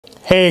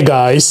Hey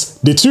guys,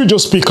 did you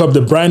just pick up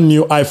the brand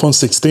new iPhone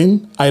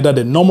 16, either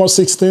the normal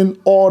 16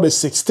 or the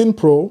 16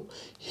 Pro?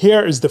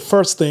 Here is the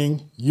first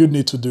thing you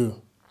need to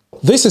do.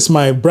 This is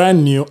my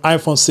brand new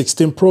iPhone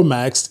 16 Pro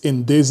Max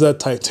in Desert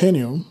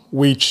Titanium,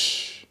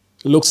 which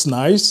looks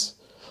nice.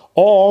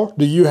 Or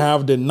do you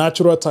have the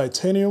natural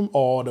titanium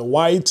or the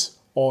white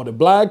or the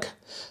black?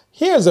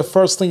 Here's the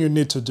first thing you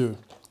need to do.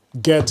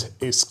 Get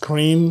a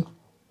screen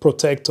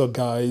protector,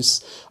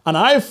 guys. An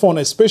iPhone,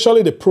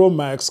 especially the Pro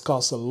Max,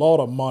 costs a lot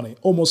of money,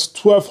 almost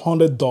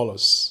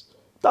 $1,200.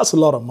 That's a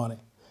lot of money.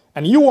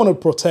 And you want to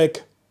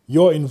protect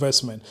your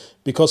investment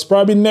because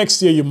probably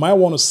next year you might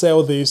want to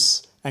sell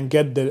this and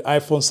get the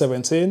iPhone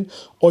 17,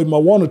 or you might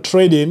want to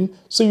trade in.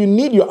 So you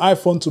need your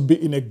iPhone to be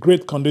in a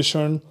great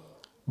condition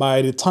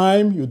by the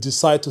time you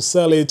decide to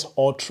sell it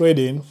or trade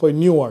in for a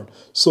new one.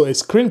 So a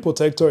screen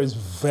protector is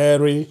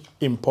very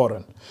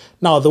important.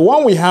 Now, the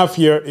one we have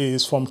here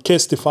is from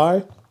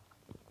Casetify.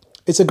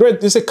 It's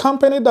a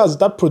company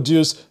that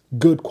produce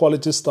good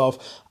quality stuff.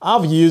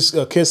 I've used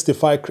a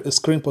Casetify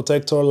screen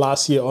protector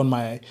last year on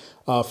my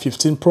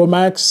 15 Pro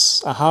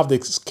Max. I have the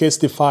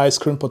Casetify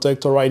screen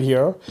protector right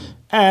here.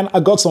 And I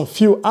got some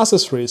few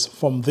accessories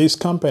from this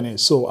company.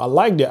 So I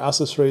like their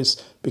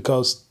accessories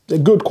because they're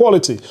good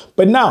quality.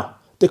 But now,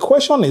 the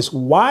question is,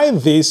 why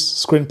this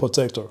screen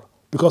protector?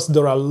 Because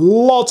there are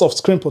lots of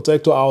screen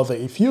protector out there.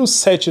 If you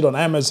search it on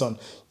Amazon,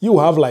 you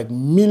have like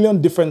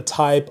million different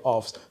type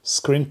of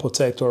screen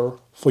protector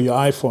for your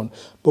iPhone.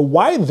 But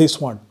why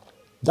this one?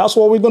 That's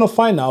what we're going to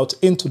find out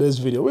in today's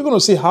video. We're going to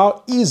see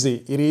how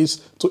easy it is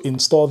to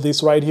install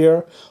this right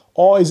here.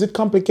 Or is it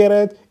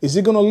complicated? Is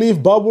it going to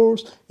leave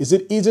bubbles? Is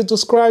it easy to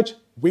scratch?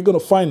 We're going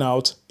to find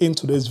out in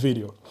today's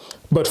video.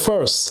 But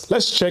first,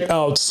 let's check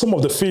out some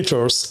of the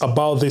features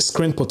about this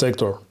screen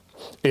protector.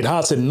 It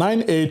has a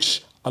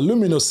 9H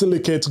aluminum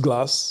silicate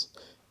glass.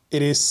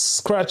 It is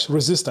scratch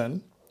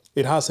resistant.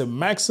 It has a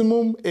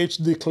maximum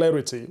HD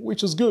clarity,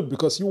 which is good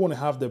because you want to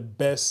have the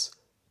best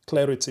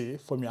clarity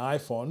from your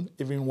iPhone,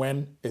 even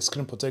when a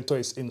screen protector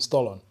is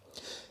installed on.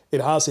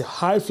 It has a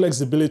high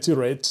flexibility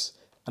rate,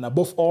 and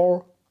above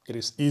all, it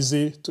is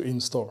easy to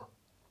install.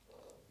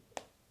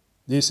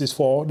 This is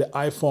for the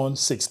iPhone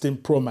 16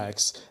 Pro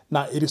Max.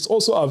 Now, it is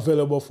also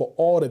available for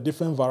all the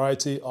different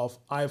variety of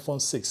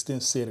iPhone 16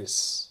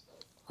 series.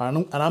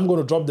 And I'm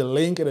going to drop the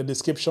link in the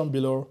description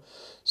below.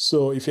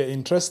 So if you're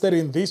interested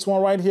in this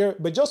one right here,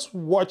 but just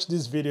watch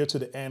this video to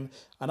the end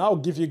and I'll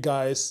give you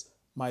guys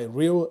my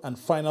real and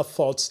final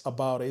thoughts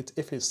about it.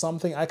 If it's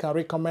something I can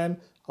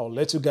recommend, I'll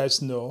let you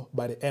guys know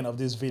by the end of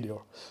this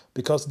video,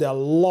 because there are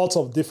lots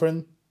of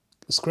different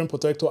screen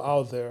protector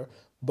out there.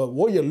 But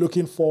what you're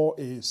looking for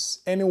is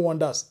anyone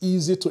that's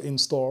easy to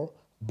install,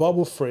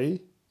 bubble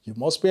free. You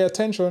must pay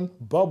attention,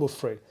 bubble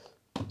free.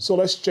 So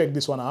let's check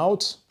this one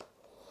out.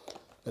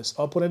 Let's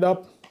open it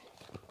up.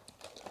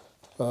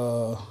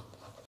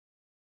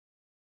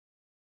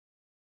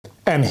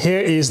 And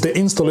here is the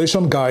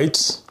installation guide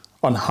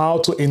on how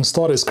to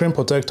install the screen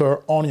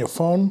protector on your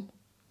phone.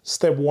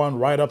 Step 1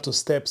 right up to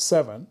step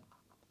 7.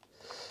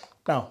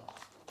 Now,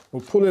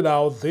 we'll pull it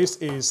out. This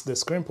is the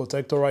screen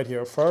protector right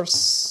here.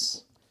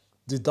 First,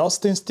 the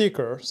dusting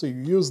sticker. So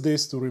you use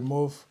this to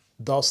remove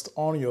dust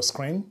on your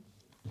screen.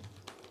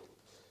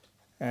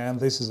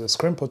 And this is a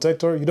screen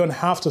protector. You don't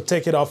have to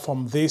take it out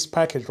from this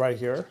package right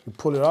here. You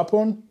pull it up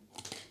on.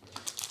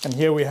 And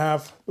here we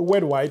have the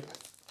wet wipe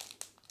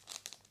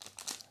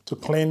to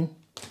clean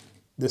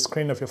the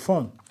screen of your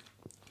phone.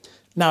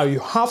 Now you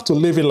have to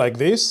leave it like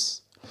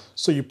this.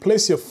 So you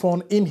place your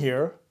phone in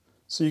here.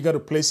 So you got to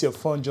place your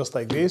phone just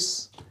like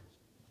this.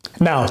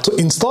 Now, to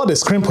install the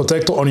screen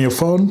protector on your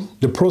phone,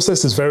 the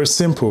process is very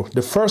simple.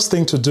 The first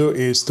thing to do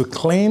is to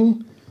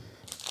clean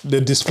the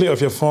display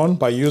of your phone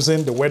by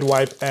using the wet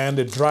wipe and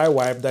the dry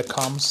wipe that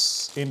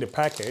comes in the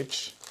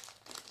package.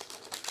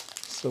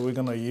 So we're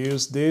going to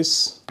use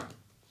this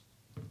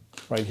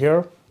right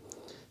here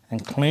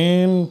and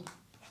clean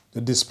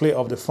the display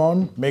of the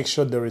phone. Make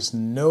sure there is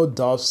no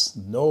dust,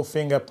 no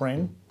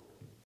fingerprint.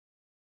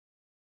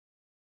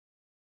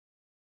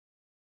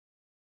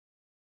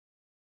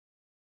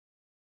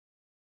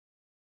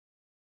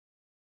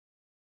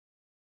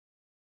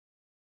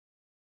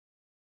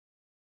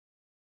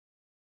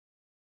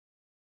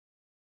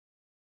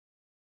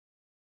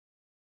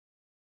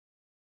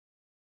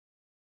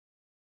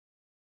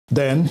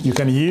 Then you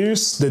can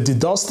use the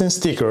dedusting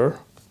sticker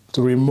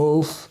to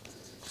remove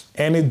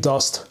any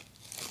dust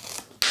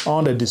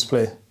on the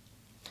display.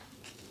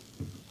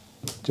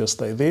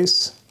 Just like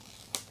this.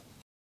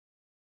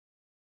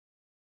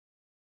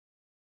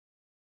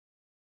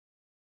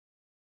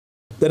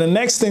 Then the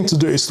next thing to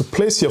do is to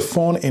place your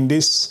phone in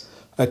this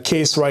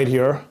case right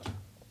here,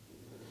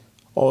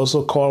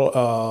 also called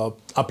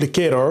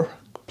applicator.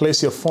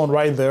 Place your phone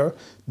right there.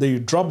 Then you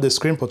drop the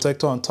screen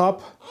protector on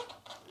top.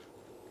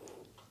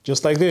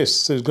 Just like this.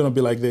 So it's going to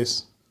be like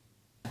this.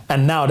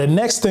 And now the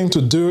next thing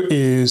to do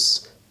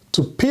is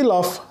to peel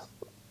off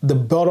the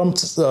bottom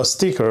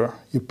sticker.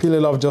 You peel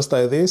it off just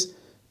like this.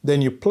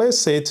 Then you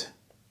place it.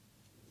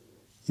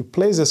 You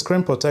place the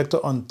screen protector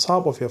on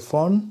top of your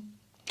phone.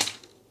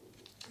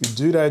 You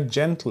do that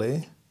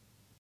gently.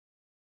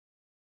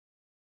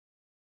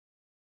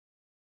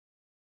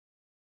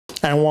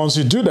 And once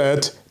you do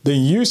that,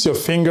 then use your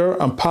finger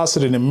and pass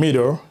it in the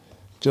middle,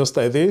 just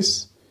like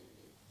this.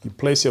 You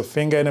place your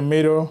finger in the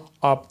middle,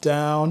 up,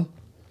 down,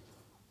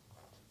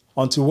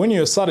 until when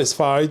you're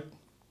satisfied,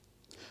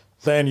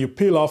 then you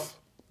peel off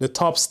the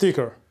top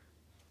sticker.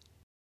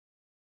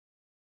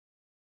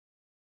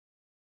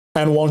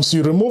 And once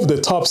you remove the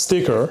top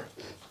sticker,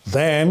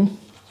 then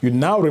you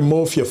now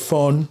remove your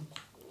phone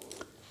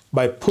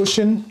by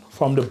pushing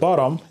from the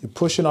bottom. You're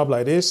pushing up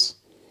like this.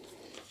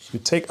 You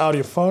take out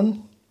your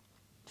phone.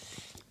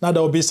 Now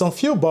there will be some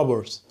few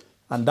bubbles,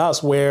 and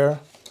that's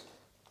where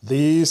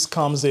this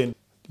comes in.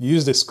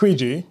 Use the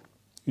squeegee.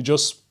 You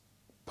just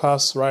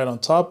pass right on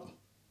top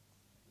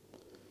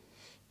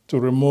to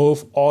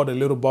remove all the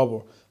little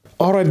bubble.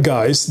 All right,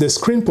 guys, the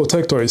screen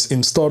protector is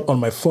installed on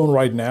my phone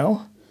right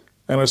now.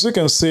 And as you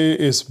can see,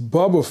 it's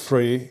bubble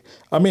free.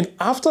 I mean,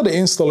 after the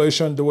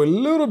installation, there were a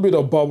little bit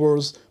of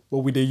bubbles, but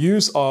with the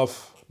use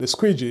of the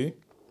squeegee,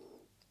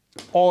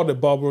 all the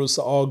bubbles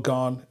are all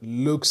gone.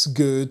 Looks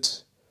good.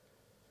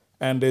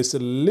 And there's a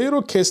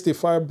little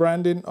Casetify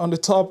branding on the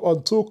top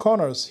on two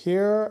corners,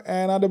 here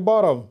and at the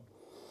bottom.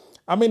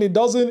 I mean, it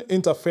doesn't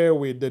interfere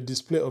with the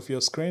display of your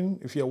screen.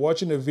 If you're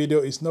watching a video,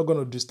 it's not going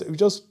to disturb. It's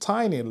just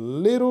tiny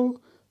little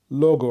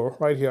logo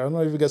right here. I don't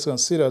know if you guys can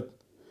see that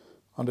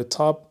on the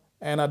top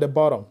and at the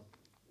bottom.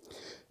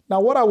 Now,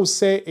 what I would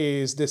say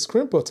is the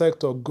screen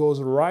protector goes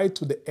right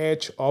to the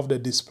edge of the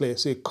display.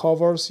 So it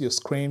covers your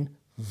screen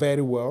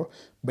very well,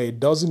 but it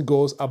doesn't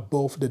go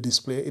above the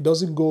display. It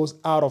doesn't go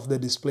out of the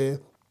display.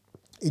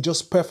 It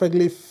just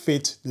perfectly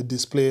fits the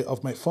display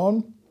of my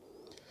phone.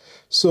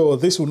 So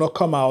this will not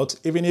come out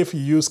even if you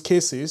use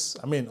cases.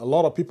 I mean, a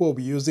lot of people will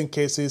be using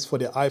cases for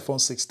the iPhone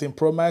 16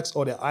 Pro Max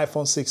or the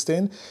iPhone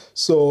 16.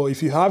 So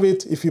if you have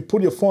it, if you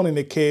put your phone in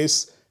a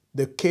case,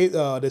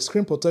 the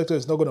screen protector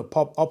is not going to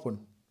pop open.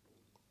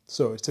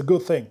 So it's a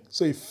good thing.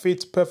 So it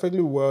fits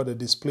perfectly well the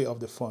display of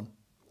the phone.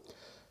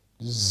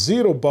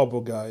 Zero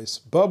bubble, guys,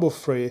 bubble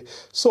free.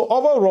 So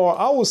overall,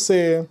 I would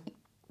say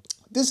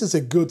this is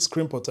a good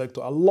screen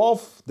protector. I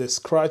love the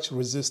scratch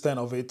resistant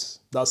of it.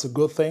 That's a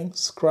good thing,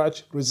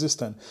 scratch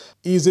resistant.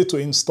 Easy to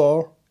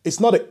install.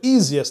 It's not the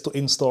easiest to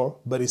install,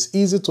 but it's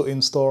easy to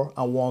install.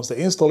 And once the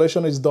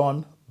installation is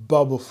done,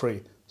 bubble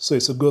free. So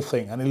it's a good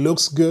thing. And it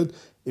looks good.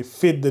 It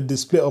fits the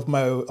display of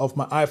my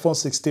iPhone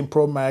 16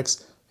 Pro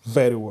Max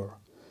very well.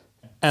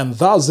 And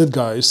that's it,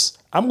 guys.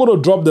 I'm going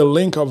to drop the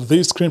link of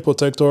this screen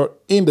protector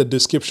in the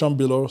description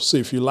below. So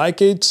if you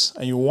like it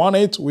and you want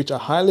it, which I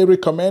highly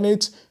recommend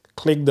it,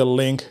 click the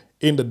link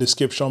in the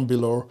description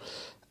below.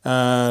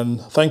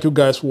 And thank you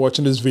guys for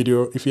watching this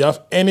video. If you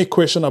have any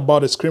question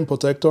about the screen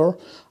protector,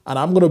 and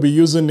I'm going to be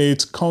using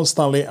it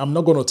constantly, I'm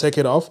not going to take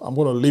it off. I'm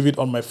going to leave it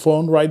on my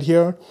phone right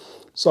here.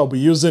 So I'll be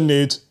using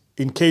it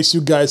in case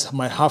you guys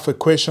might have a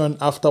question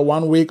after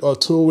 1 week or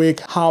 2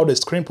 weeks, how the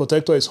screen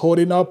protector is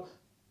holding up.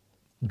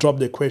 Drop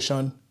the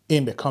question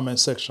in the comment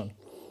section.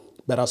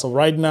 But as of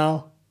right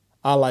now,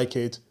 I like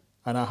it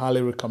and I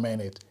highly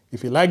recommend it.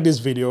 If you like this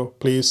video,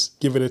 please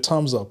give it a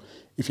thumbs up.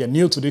 If you're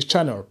new to this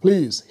channel,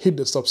 please hit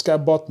the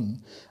subscribe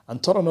button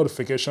and turn on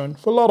notification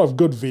for a lot of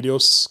good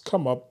videos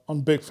come up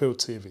on Big Phil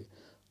TV.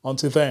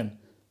 Until then,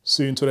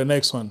 see you into the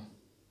next one.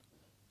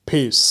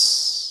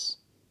 Peace.